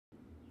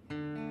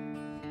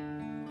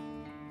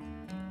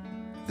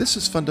This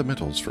is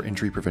Fundamentals for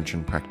Injury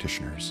Prevention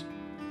Practitioners.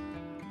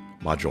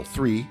 Module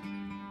 3,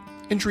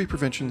 Injury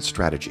Prevention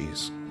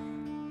Strategies.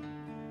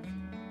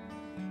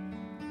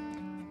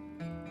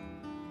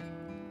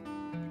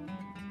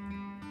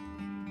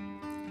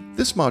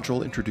 This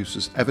module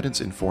introduces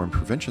evidence-informed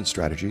prevention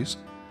strategies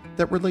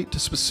that relate to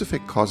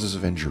specific causes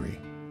of injury.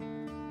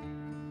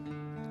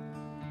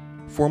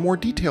 For a more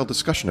detailed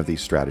discussion of these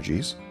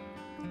strategies,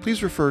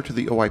 please refer to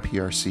the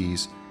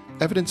OIPRC's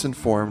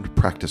Evidence-Informed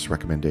Practice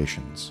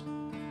Recommendations.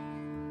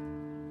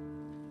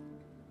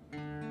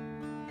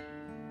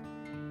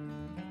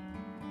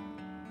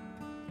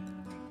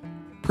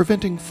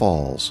 Preventing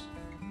falls.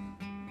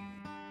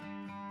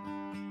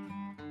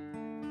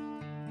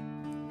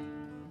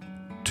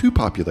 Two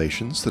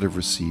populations that have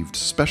received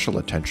special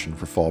attention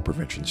for fall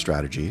prevention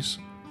strategies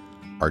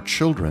are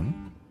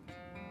children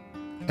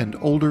and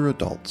older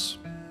adults.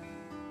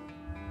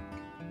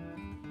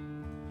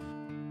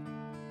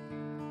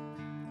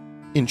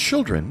 In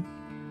children,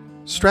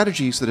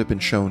 strategies that have been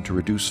shown to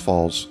reduce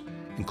falls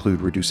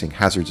include reducing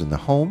hazards in the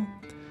home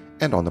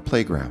and on the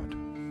playground.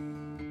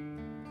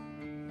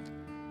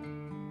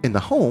 In the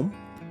home,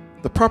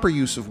 the proper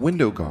use of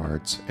window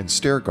guards and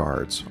stair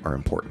guards are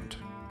important.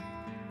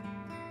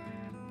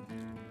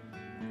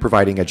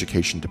 Providing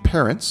education to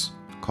parents,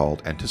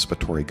 called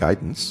anticipatory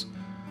guidance,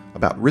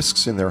 about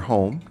risks in their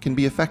home can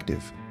be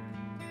effective.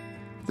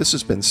 This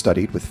has been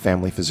studied with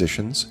family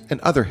physicians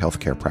and other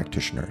healthcare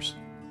practitioners.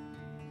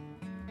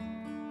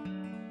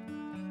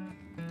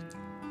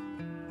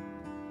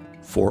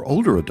 For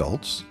older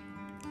adults,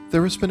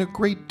 there has been a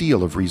great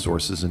deal of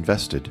resources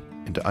invested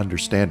into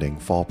understanding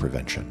fall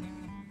prevention.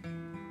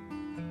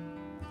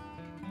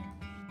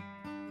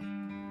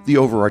 The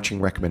overarching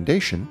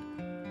recommendation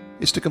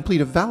is to complete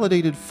a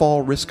validated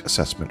fall risk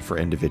assessment for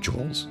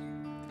individuals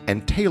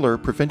and tailor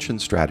prevention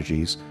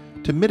strategies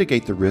to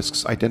mitigate the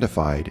risks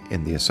identified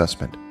in the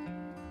assessment.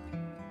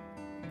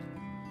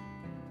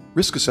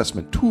 Risk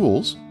assessment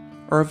tools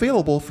are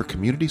available for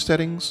community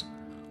settings,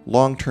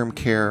 long-term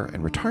care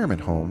and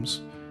retirement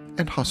homes,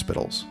 and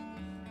hospitals.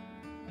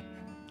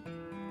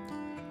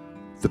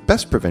 The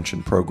best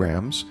prevention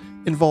programs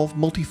involve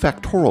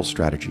multifactorial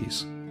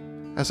strategies,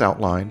 as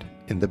outlined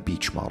in the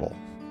BEEEACH Model.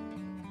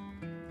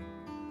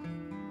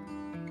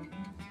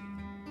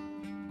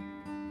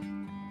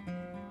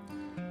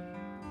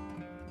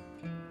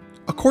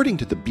 According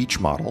to the BEEEACH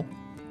Model,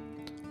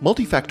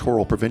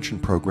 multifactorial prevention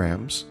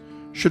programs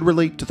should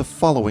relate to the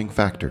following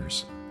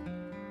factors: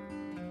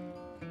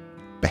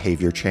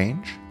 behavior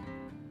change,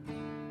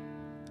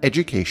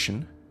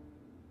 education,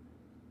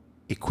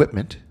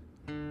 equipment,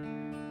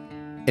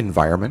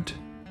 environment,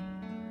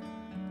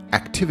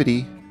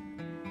 activity,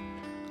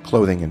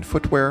 clothing and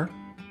footwear,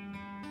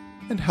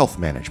 and health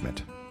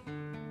management.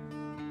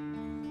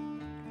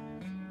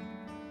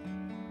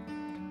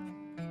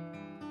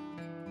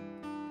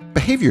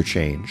 Behavior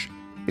change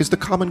is the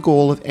common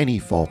goal of any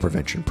fall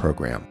prevention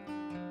program.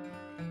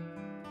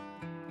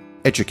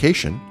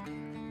 Education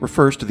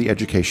refers to the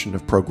education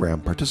of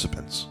program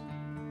participants.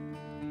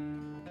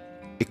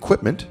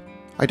 Equipment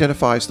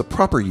identifies the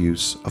proper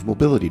use of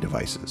mobility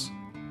devices.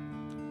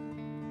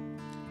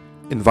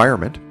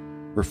 Environment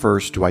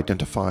refers to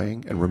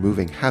identifying and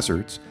removing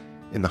hazards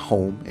in the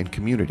home and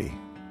community.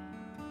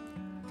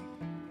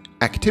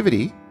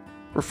 Activity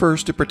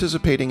refers to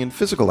participating in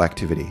physical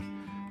activity,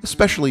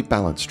 especially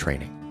balance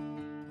training.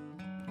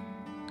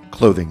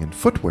 Clothing and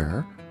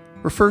footwear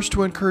refers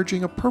to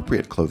encouraging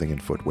appropriate clothing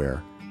and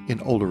footwear in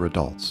older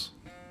adults.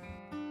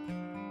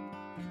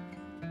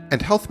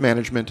 And health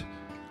management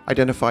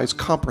identifies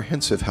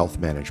comprehensive health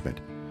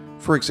management,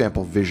 for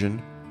example, vision,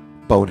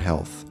 bone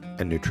health,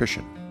 and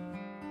nutrition.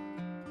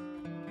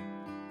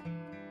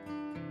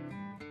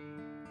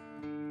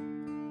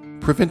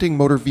 Preventing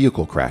motor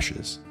vehicle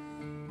crashes.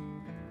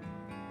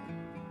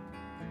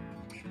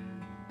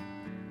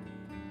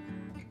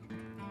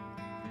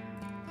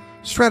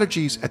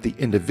 Strategies at the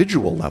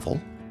individual level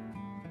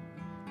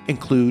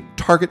include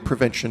target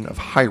prevention of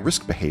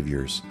high-risk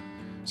behaviors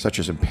such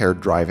as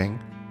impaired driving,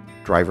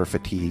 driver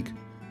fatigue,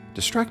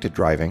 distracted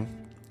driving,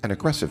 and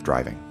aggressive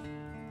driving.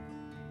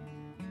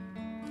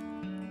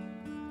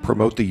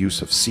 Promote the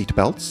use of seat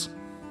belts,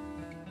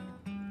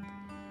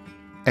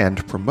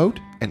 and promote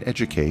and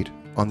educate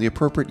on the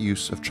appropriate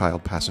use of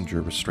child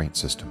passenger restraint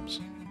systems.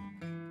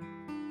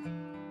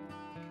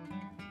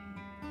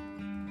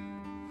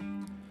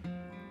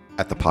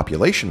 At the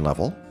population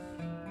level,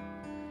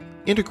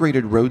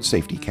 integrated road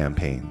safety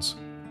campaigns,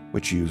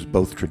 which use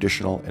both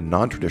traditional and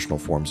non-traditional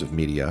forms of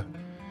media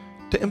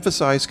to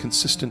emphasize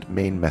consistent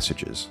main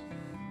messages.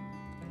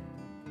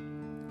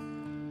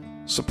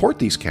 Support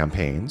these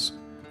campaigns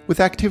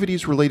with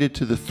activities related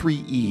to the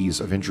 3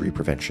 E's of injury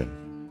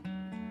prevention: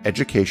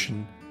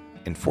 education,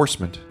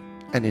 enforcement,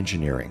 and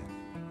engineering.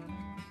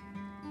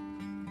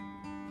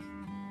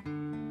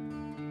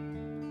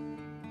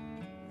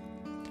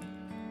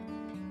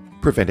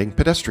 Preventing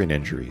pedestrian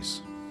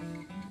injuries.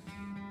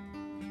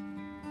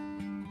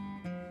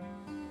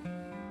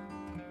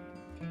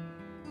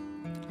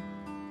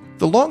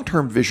 The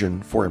long-term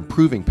vision for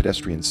improving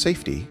pedestrian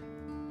safety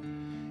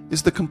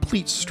is the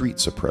complete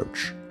streets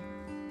approach.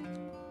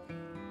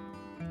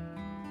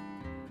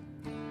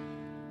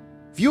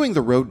 Viewing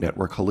the road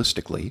network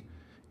holistically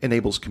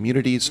enables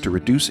communities to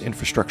reduce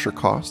infrastructure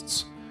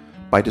costs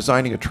by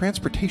designing a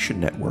transportation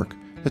network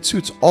that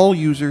suits all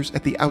users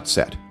at the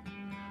outset,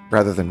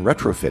 rather than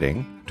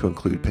retrofitting to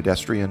include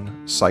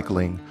pedestrian,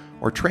 cycling,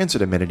 or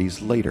transit amenities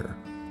later.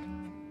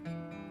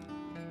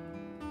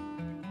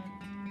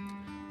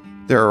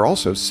 There are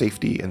also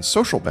safety and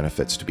social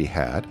benefits to be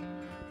had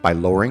by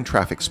lowering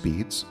traffic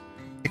speeds,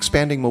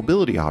 expanding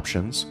mobility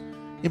options,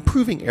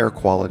 improving air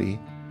quality,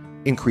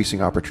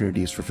 increasing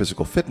opportunities for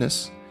physical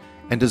fitness,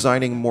 and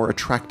designing more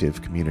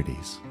attractive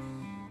communities.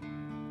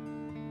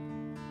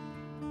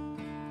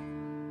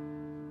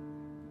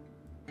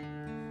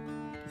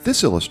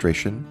 This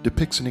illustration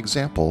depicts an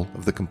example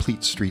of the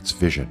complete streets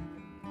vision.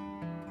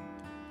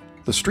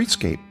 The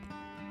streetscape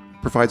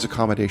provides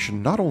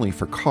accommodation not only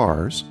for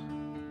cars,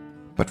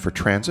 but for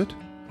transit,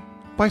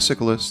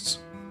 bicyclists,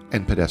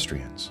 and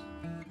pedestrians.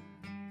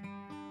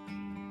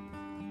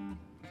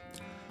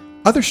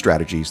 Other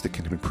strategies that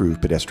can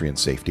improve pedestrian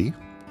safety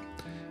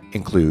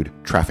include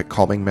traffic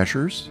calming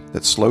measures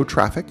that slow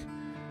traffic,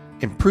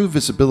 improve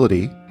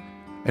visibility,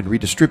 and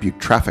redistribute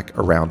traffic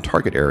around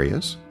target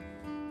areas,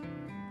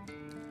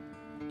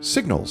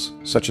 signals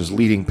such as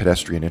leading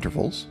pedestrian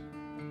intervals,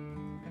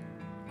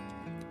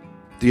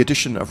 the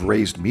addition of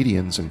raised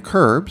medians and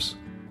curbs,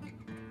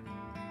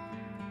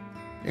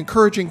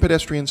 encouraging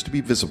pedestrians to be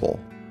visible,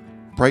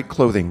 bright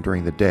clothing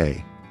during the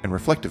day, and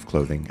reflective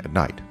clothing at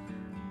night.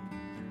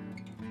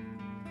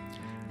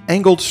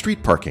 Angled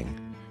street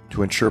parking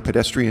to ensure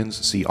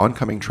pedestrians see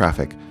oncoming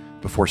traffic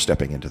before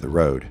stepping into the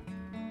road.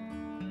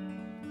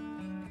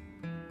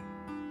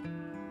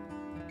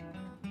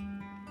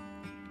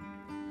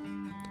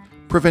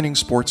 Preventing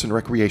sports and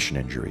recreation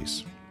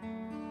injuries.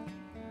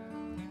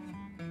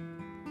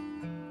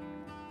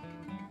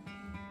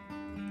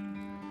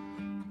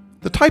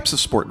 The types of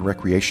sport and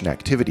recreation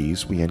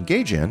activities we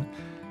engage in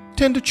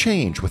tend to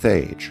change with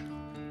age.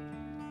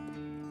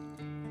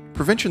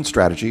 Prevention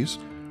strategies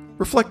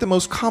reflect the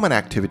most common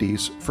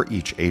activities for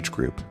each age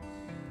group.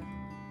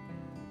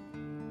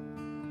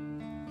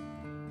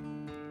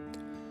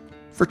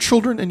 For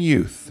children and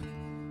youth,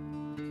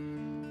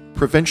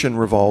 prevention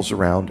revolves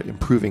around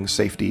improving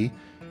safety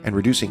and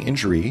reducing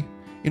injury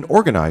in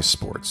organized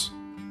sports,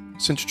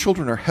 since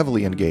children are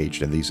heavily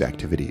engaged in these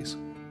activities.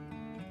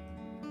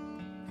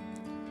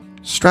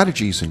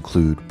 Strategies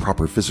include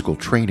proper physical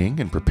training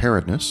and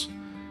preparedness,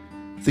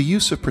 the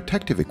use of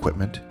protective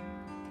equipment,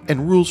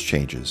 and rules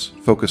changes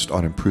focused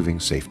on improving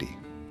safety.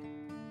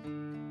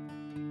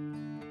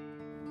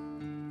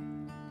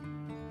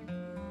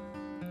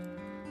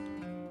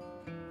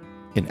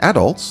 In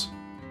adults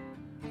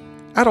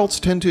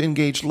tend to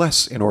engage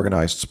less in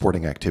organized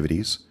sporting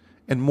activities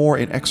and more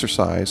in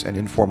exercise and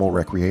informal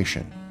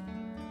recreation.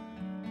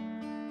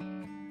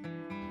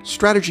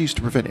 Strategies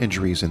to prevent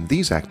injuries in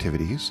these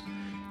activities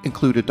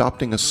include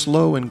adopting a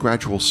slow and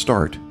gradual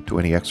start to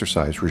any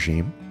exercise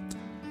regime,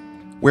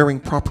 wearing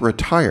proper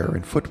attire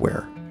and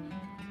footwear,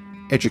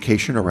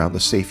 education around the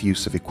safe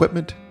use of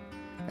equipment,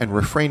 and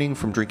refraining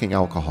from drinking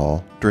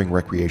alcohol during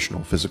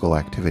recreational physical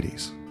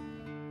activities.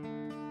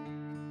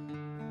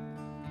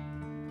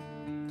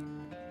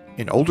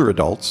 In older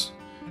adults,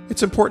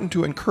 it's important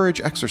to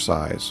encourage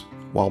exercise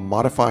while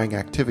modifying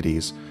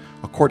activities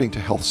according to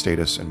health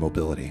status and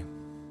mobility.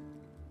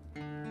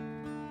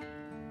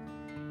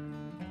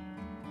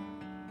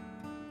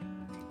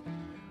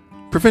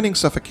 Preventing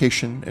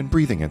suffocation and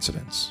breathing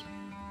incidents.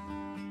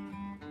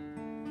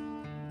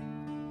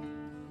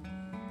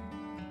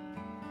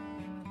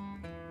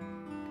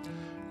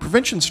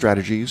 Prevention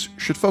strategies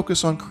should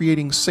focus on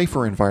creating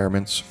safer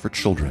environments for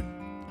children.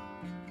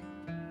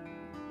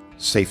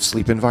 Safe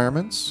sleep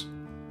environments,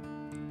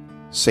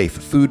 safe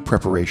food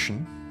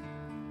preparation,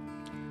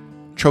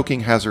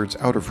 choking hazards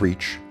out of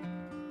reach,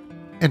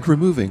 and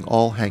removing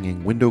all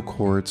hanging window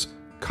cords,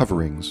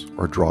 coverings,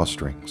 or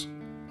drawstrings.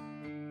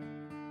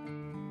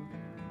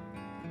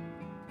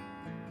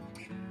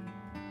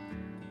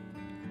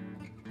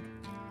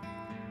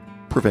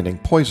 Preventing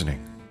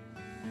poisoning.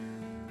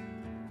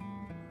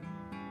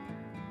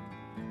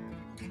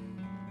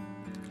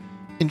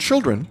 In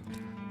children,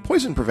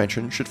 poison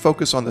prevention should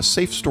focus on the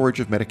safe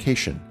storage of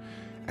medication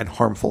and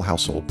harmful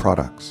household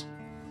products.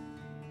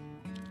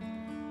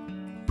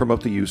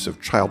 Promote the use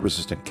of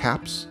child-resistant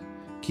caps,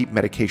 keep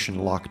medication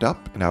locked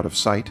up and out of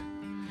sight,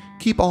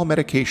 keep all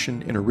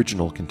medication in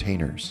original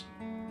containers.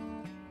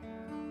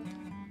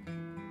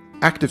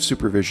 Active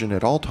supervision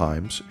at all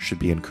times should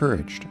be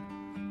encouraged.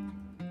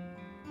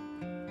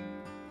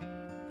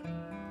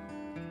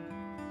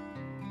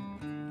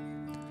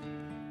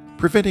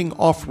 Preventing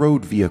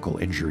off-road vehicle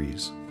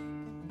injuries.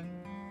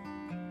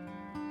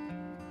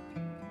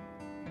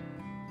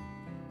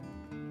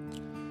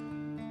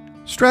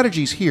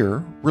 Strategies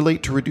here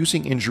relate to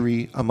reducing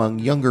injury among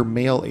younger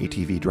male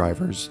ATV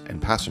drivers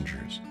and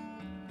passengers.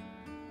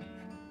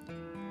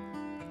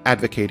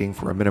 Advocating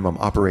for a minimum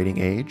operating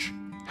age,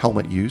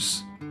 helmet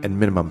use, and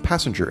minimum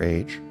passenger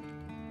age.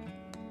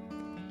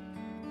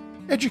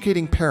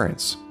 Educating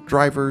parents,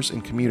 drivers,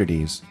 and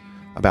communities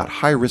about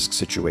high-risk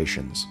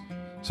situations,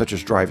 such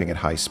as driving at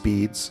high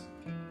speeds,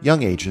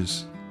 young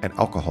ages, and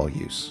alcohol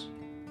use.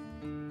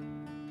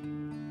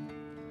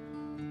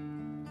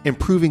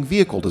 Improving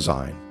vehicle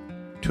design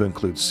to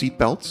include seat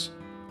belts,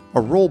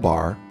 a roll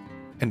bar,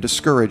 and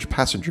discourage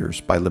passengers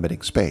by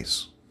limiting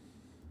space.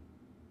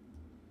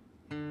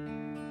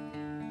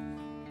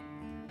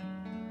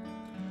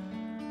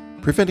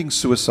 Preventing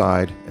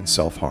suicide and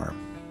self-harm.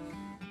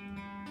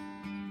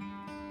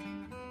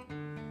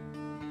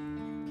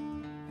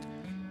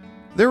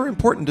 There are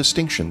important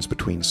distinctions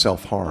between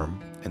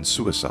self-harm and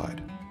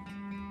suicide.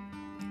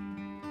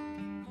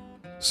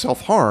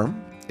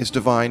 Self-harm is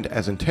defined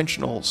as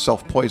intentional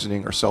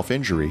self-poisoning or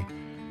self-injury,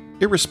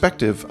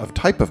 irrespective of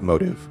type of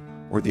motive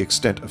or the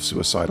extent of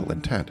suicidal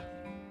intent.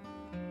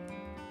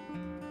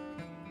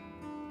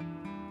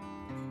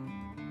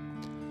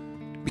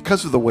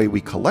 Because of the way we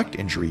collect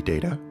injury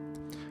data,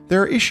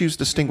 there are issues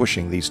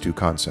distinguishing these two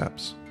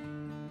concepts.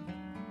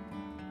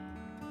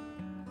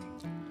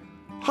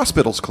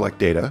 Hospitals collect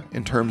data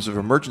in terms of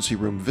emergency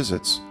room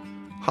visits,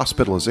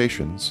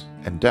 hospitalizations,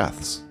 and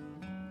deaths.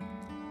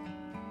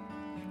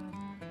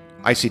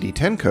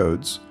 ICD-10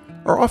 codes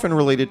are often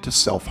related to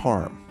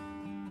self-harm.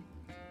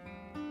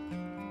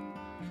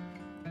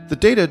 The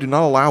data do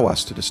not allow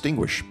us to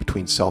distinguish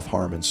between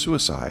self-harm and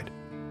suicide,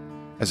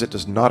 as it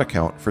does not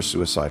account for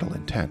suicidal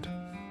intent.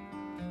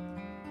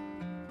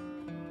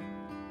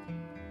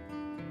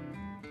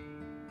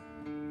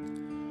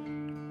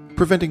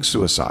 Preventing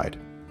suicide.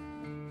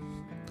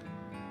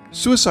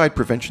 Suicide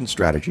prevention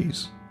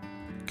strategies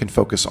can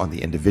focus on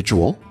the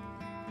individual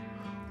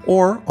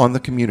or on the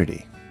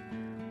community.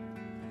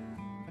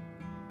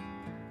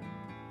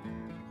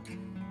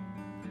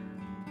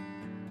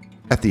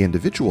 At the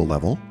individual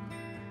level,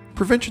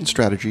 prevention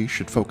strategy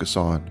should focus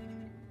on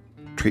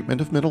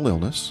treatment of mental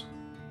illness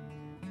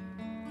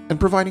and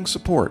providing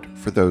support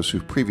for those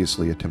who've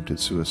previously attempted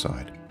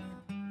suicide.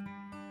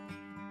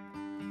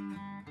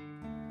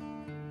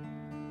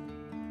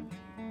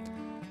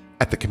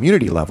 At the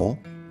community level,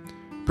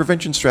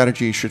 prevention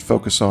strategy should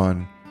focus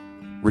on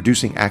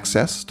reducing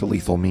access to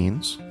lethal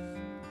means,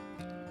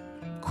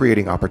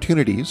 creating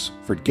opportunities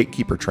for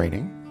gatekeeper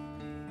training,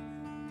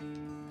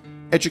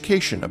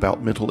 education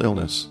about mental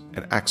illness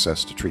and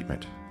access to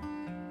treatment,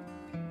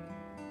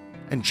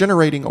 and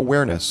generating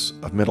awareness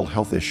of mental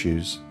health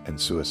issues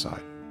and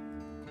suicide.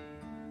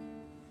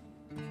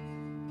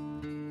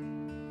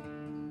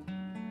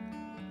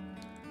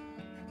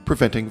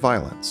 Preventing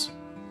violence.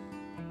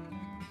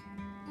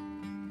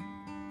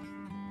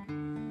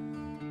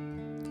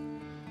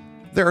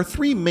 There are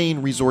three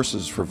main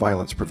resources for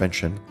violence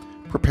prevention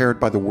prepared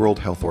by the World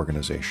Health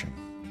Organization.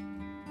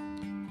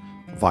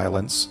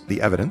 Violence, the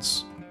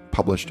Evidence,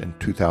 published in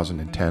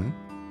 2010.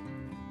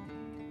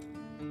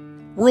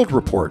 World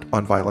Report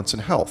on Violence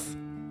and Health,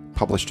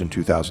 published in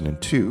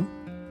 2002.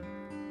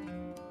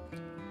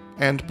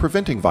 And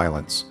Preventing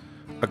Violence,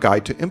 a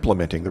Guide to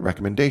Implementing the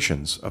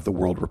Recommendations of the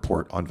World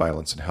Report on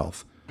Violence and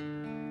Health,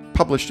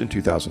 published in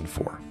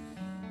 2004.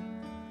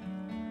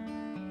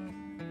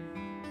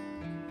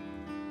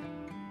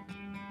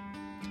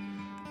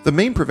 The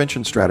main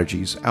prevention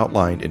strategies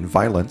outlined in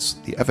Violence,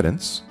 the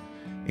Evidence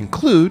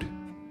include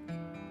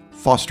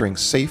fostering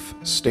safe,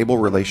 stable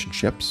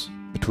relationships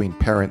between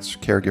parents,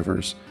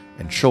 caregivers,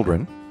 and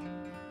children,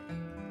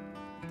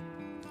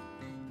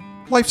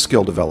 life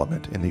skill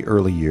development in the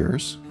early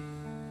years,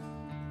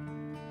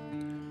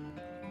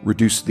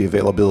 reduce the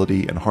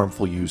availability and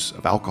harmful use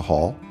of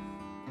alcohol,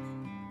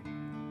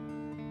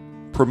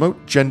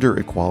 promote gender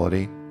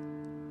equality,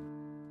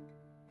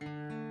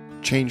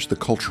 change the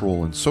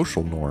cultural and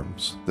social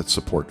norms that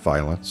support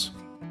violence,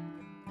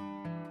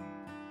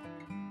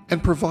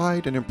 and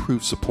provide and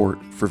improve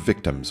support for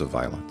victims of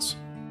violence.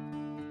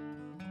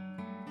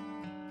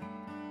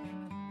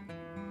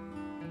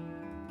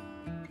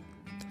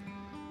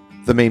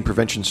 The main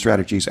prevention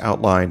strategies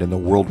outlined in the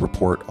World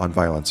Report on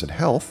Violence and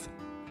Health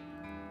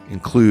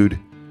include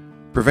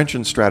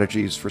prevention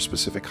strategies for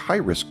specific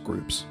high-risk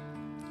groups,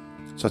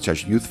 such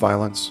as youth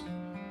violence,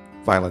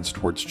 violence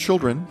towards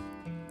children,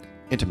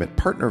 intimate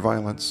partner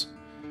violence,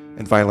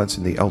 and violence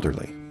in the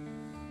elderly.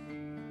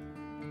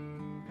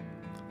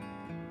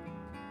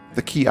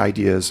 The key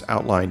ideas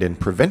outlined in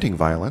Preventing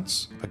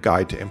Violence, a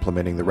Guide to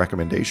Implementing the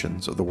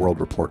Recommendations of the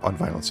World Report on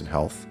Violence and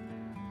Health,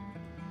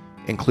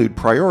 include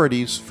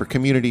priorities for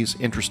communities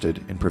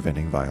interested in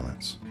preventing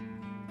violence.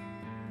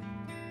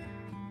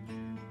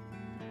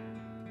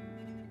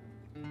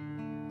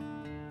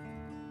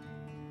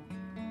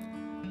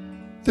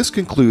 This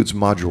concludes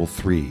Module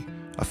 3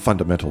 of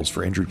Fundamentals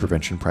for Injury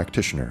Prevention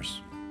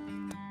Practitioners.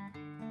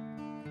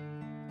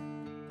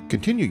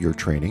 Continue your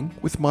training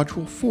with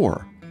Module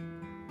 4,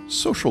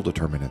 Social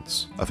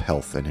Determinants of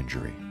Health and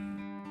Injury.